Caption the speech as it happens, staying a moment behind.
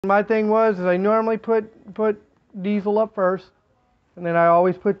My thing was is I normally put Diesel up first, and then I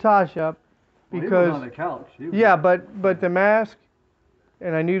always put Tosh up because well, he was on the couch. Yeah, but the mask,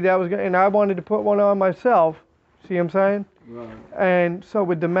 and I knew that was and I wanted to put one on myself. See what I'm saying? Right. And so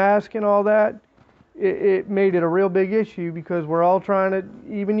with the mask and all that, it made it a real big issue because we're all trying to,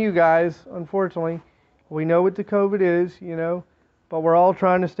 even you guys, unfortunately, we know what the COVID is, you know, but we're all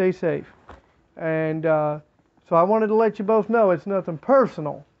trying to stay safe. And so I wanted to let you both know it's nothing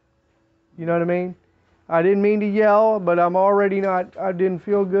personal. You know what I mean? I didn't mean to yell, but I didn't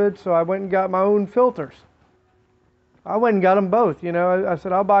feel good, so I went and got my own filters. I went and got them both, you know. I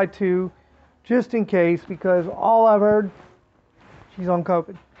said, I'll buy 2 just in case, because all I've heard, she's on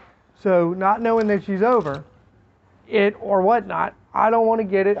COVID. So not knowing that she's over it or whatnot, I don't want to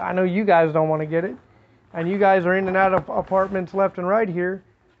get it. I know you guys don't want to get it. And you guys are in and out of apartments left and right here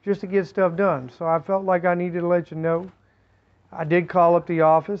just to get stuff done. So I felt like I needed to let you know. I did call up the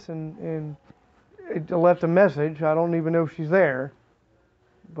office and it left a message. I don't even know if she's there.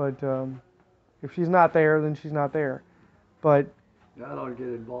 But if she's not there, then she's not there. But I don't get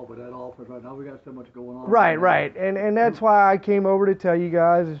involved with that office right now. We got so much going on. Right. And that's why I came over to tell you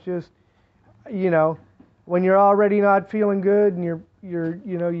guys. It's just, you know, when you're already not feeling good and you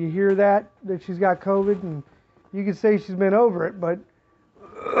hear that she's got COVID, and you could say she's been over it, but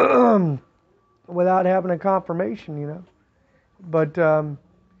without having a confirmation, you know. But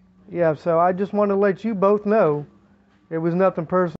yeah, so I just want to let you both know it was nothing personal.